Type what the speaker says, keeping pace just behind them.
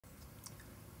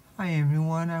Hi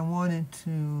everyone, I wanted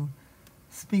to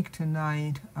speak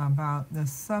tonight about the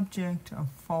subject of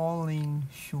falling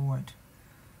short.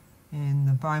 And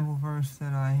the Bible verse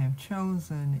that I have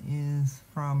chosen is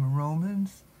from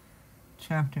Romans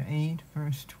chapter 8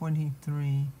 verse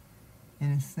 23,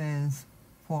 and it says,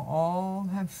 "For all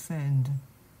have sinned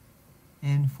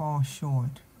and fall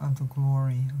short of the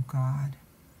glory of God."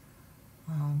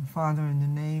 Father, in the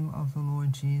name of the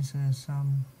Lord Jesus,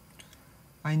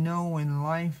 I know when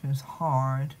life is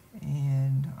hard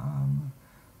and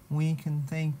we can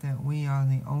think that we are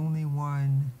the only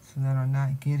ones that are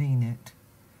not getting it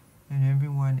and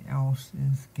everyone else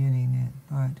is getting it,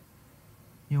 but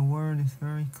your word is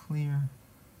very clear.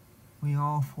 We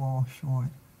all fall short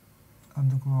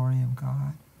of the glory of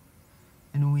God,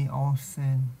 and we all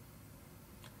sin.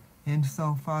 And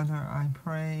so, Father, I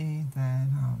pray that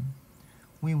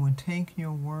we would take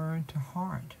your word to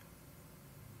heart,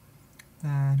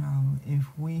 that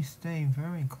if we stay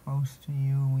very close to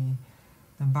you,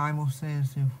 the Bible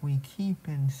says if we keep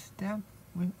in step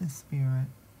with the Spirit,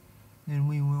 then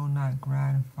we will not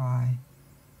gratify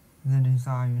the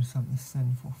desires of the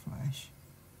sinful flesh.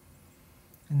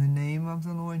 In the name of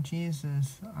the Lord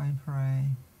Jesus, I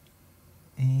pray.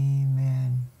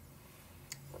 Amen.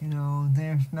 You know,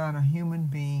 there's not a human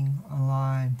being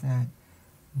alive that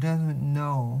doesn't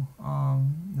know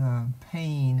the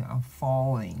pain of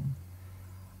falling.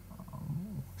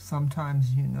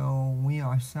 Sometimes, you know, we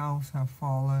ourselves have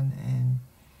fallen, and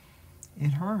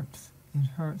it hurts. It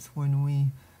hurts when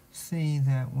we see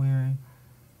that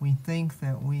we think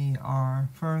that we are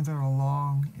further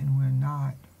along and we're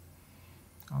not.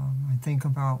 I think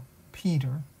about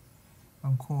Peter.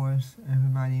 Of course,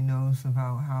 everybody knows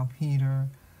about how Peter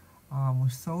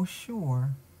was so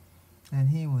sure that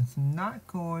he was not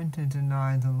going to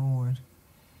deny the Lord.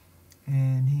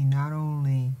 And he not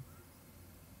only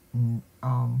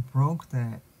broke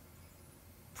that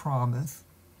promise,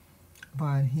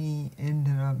 but he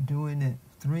ended up doing it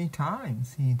 3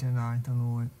 times. He denied the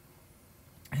Lord.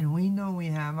 And we know we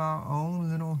have our own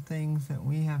little things that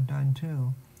we have done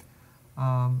too.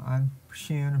 I've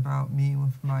shared about me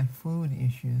with my food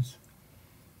issues.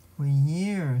 For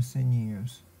years and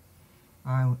years,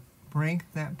 I would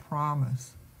break that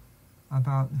promise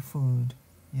about the food.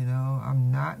 You know,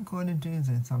 I'm not going to do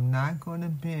this. I'm not going to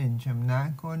binge. I'm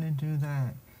not going to do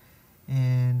that.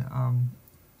 And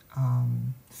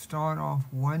start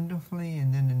off wonderfully,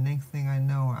 and then the next thing I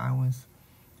know, I was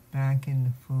back in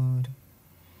the food.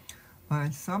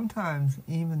 But sometimes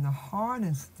even the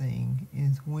hardest thing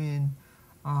is when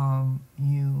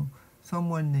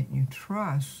someone that you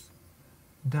trust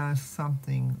does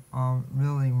something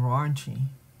really raunchy,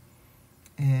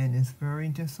 and it's very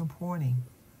disappointing.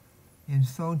 It's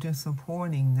so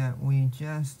disappointing that we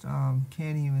just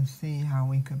can't even see how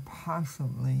we could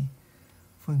possibly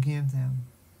forgive them.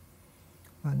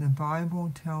 But the Bible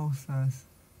tells us,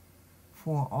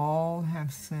 "For all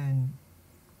have sinned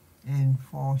and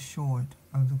fall short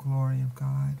of the glory of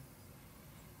God."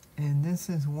 And this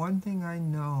is one thing I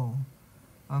know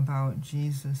about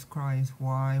Jesus Christ,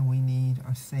 why we need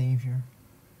a Savior.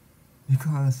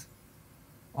 Because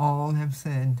all have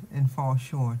sinned and fall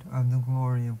short of the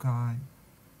glory of God.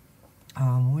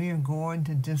 We are going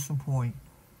to disappoint,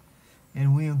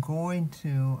 and we are going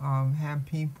to have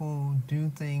people do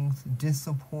things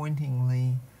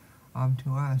disappointingly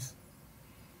to us.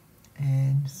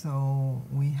 And so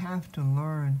we have to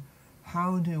learn,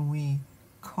 how do we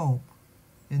cope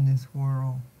in this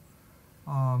world,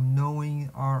 knowing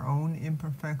our own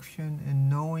imperfection and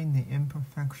knowing the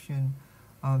imperfection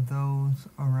of those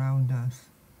around us.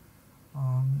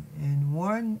 And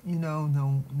one, you know,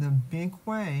 the big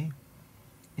way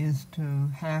is to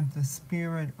have the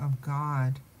Spirit of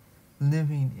God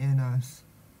living in us.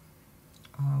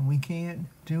 We can't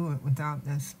do it without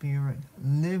that Spirit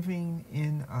living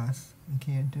in us. We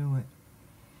can't do it.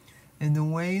 And the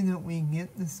way that we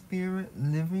get the Spirit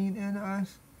living in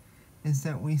us is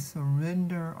that we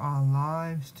surrender our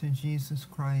lives to Jesus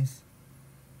Christ.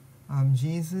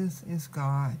 Jesus is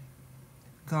God.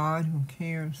 God who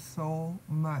cares so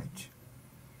much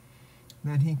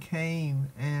that he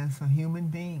came as a human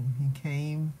being. He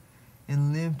came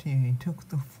and lived here. He took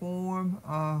the form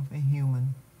of a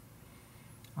human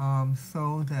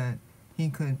so that he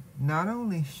could not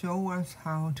only show us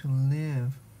how to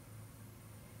live,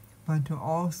 but to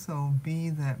also be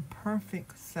that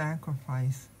perfect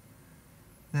sacrifice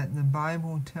that the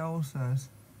Bible tells us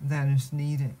that is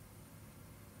needed.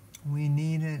 We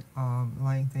need it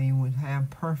like they would have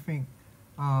perfect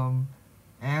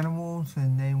animals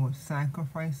and they would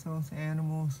sacrifice those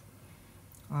animals.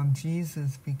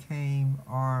 Jesus became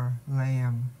our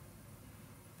lamb.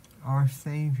 our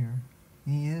Savior.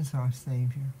 He is our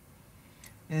Savior.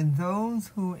 And those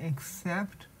who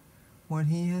accept what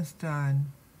He has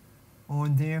done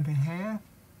on their behalf,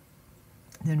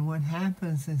 then what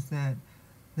happens is that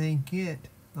they get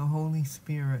the Holy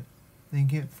Spirit. They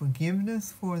get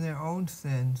forgiveness for their own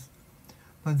sins,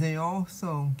 but they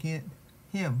also get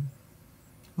Him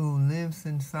who lives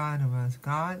inside of us.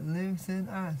 God lives in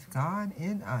us. God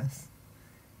in us.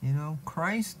 You know,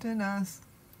 Christ in us,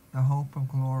 the hope of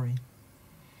glory.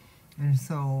 And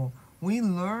so we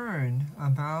learn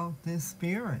about this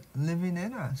Spirit living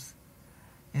in us.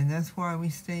 And that's why we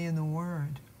stay in the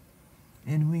Word.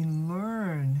 And we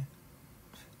learn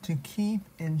to keep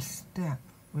in step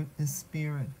with the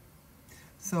Spirit.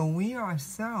 So we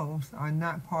ourselves are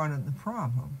not part of the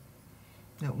problem.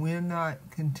 That we're not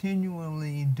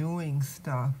continually doing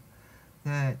stuff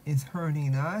that is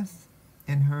hurting us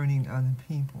and hurting other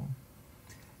people.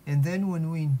 And then when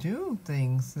we do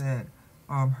things that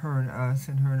hurt us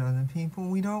and hurt other people,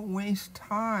 we don't waste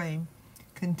time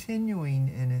continuing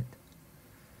in it.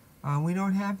 We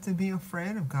don't have to be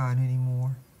afraid of God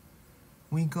anymore.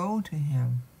 We go to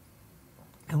Him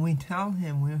and we tell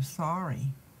Him we're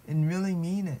sorry and really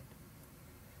mean it.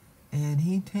 And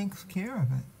He takes care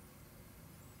of it.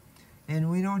 And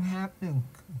we don't have to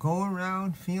go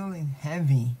around feeling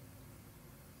heavy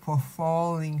for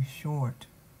falling short.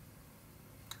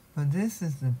 But this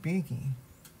is the biggie.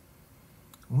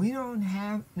 We don't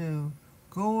have to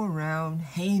go around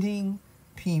hating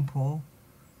people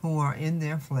who are in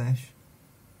their flesh.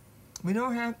 We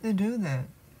don't have to do that.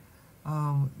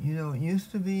 You know, it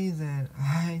used to be that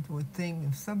I would think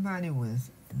if somebody was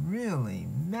really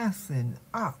messing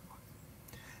up,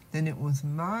 then it was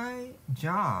my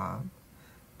job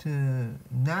to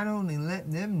not only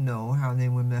let them know how they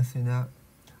were messing up,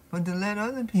 but to let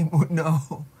other people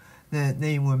know that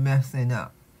they were messing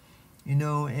up. You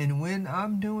know, and when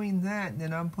I'm doing that,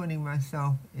 then I'm putting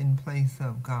myself in place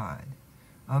of God.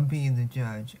 I'm being the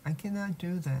judge. I cannot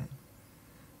do that.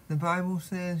 The Bible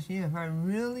says, yeah, if I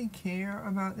really care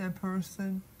about that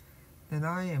person, then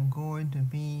I am going to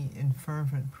be in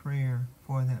fervent prayer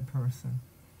for that person.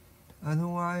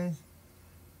 Otherwise,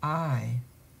 I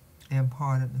am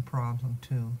part of the problem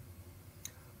too.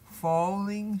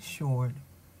 Falling short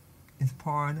is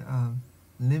part of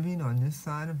living on this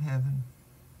side of heaven.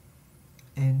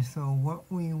 And so what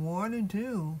we want to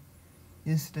do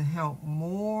is to help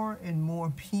more and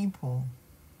more people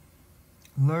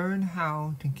learn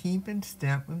how to keep in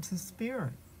step with the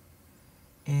Spirit.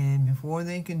 And before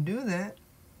they can do that,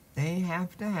 they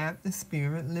have to have the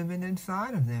Spirit living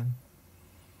inside of them.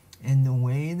 And the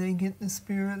way they get the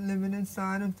Spirit living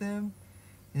inside of them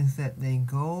is that they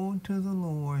go to the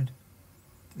Lord.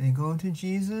 They go to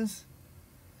Jesus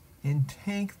and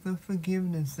take the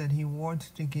forgiveness that He wants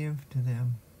to give to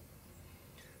them.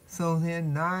 So they're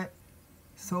not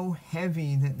so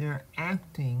heavy that they're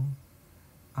acting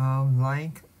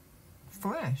like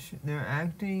flesh. They're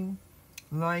acting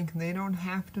like they don't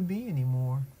have to be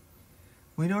anymore.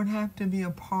 We don't have to be a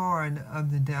part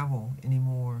of the devil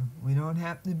anymore. We don't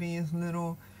have to be his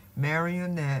little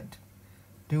marionette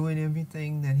doing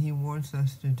everything that he wants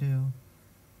us to do.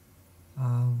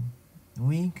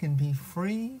 We can be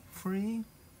free,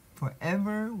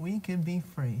 forever we can be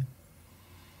free.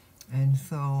 And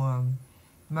so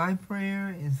my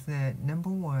prayer is that, number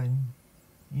one,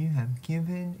 you have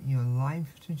given your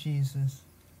life to Jesus.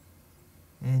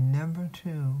 And number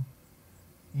two,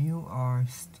 you are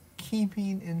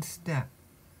keeping in step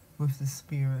with the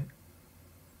Spirit.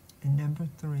 And number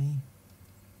three,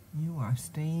 you are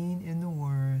staying in the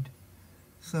Word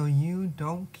so you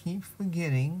don't keep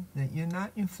forgetting that you're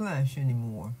not your flesh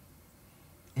anymore.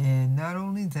 And not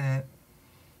only that,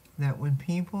 that when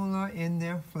people are in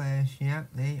their flesh, yep,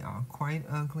 they are quite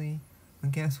ugly.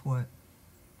 But guess what?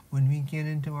 When we get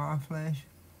into our flesh,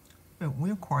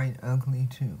 we're quite ugly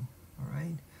too, all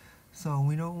right? So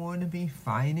we don't want to be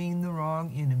fighting the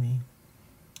wrong enemy,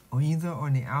 or either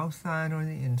on the outside or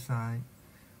the inside.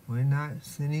 We're not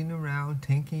sitting around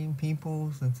taking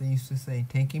people's, as they used to say,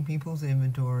 taking people's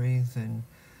inventories and,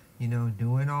 you know,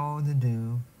 doing all the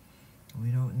do.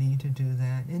 We don't need to do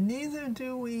that. And neither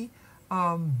do we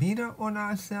beat up on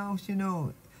ourselves, you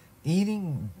know,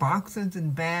 eating boxes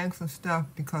and bags of stuff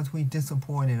because we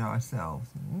disappointed ourselves.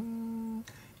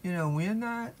 You know, we're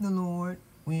not the Lord.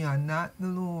 We are not the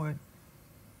Lord.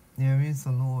 There is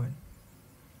the Lord.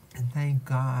 And thank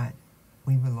God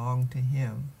we belong to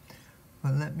Him.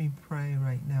 But let me pray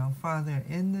right now. Father,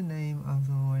 in the name of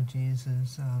the Lord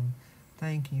Jesus,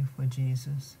 thank you for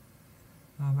Jesus.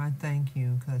 I thank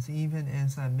you because even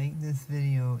as I make this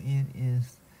video, it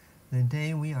is the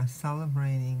day we are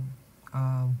celebrating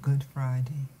Good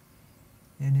Friday,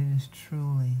 and it is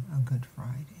truly a Good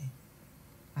Friday.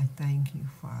 I thank you,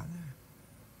 Father.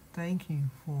 Thank you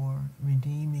for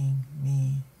redeeming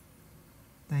me.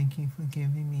 Thank you for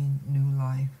giving me new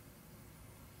life.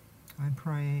 I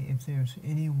pray if there's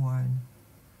anyone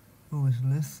who is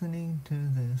listening to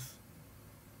this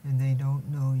and they don't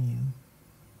know you,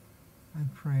 I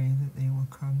pray that they will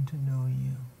come to know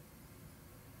you.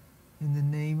 In the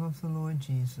name of the Lord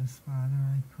Jesus, Father,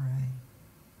 I pray.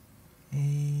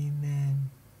 Amen.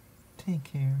 Take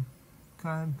care.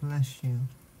 God bless you.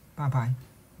 Bye-bye.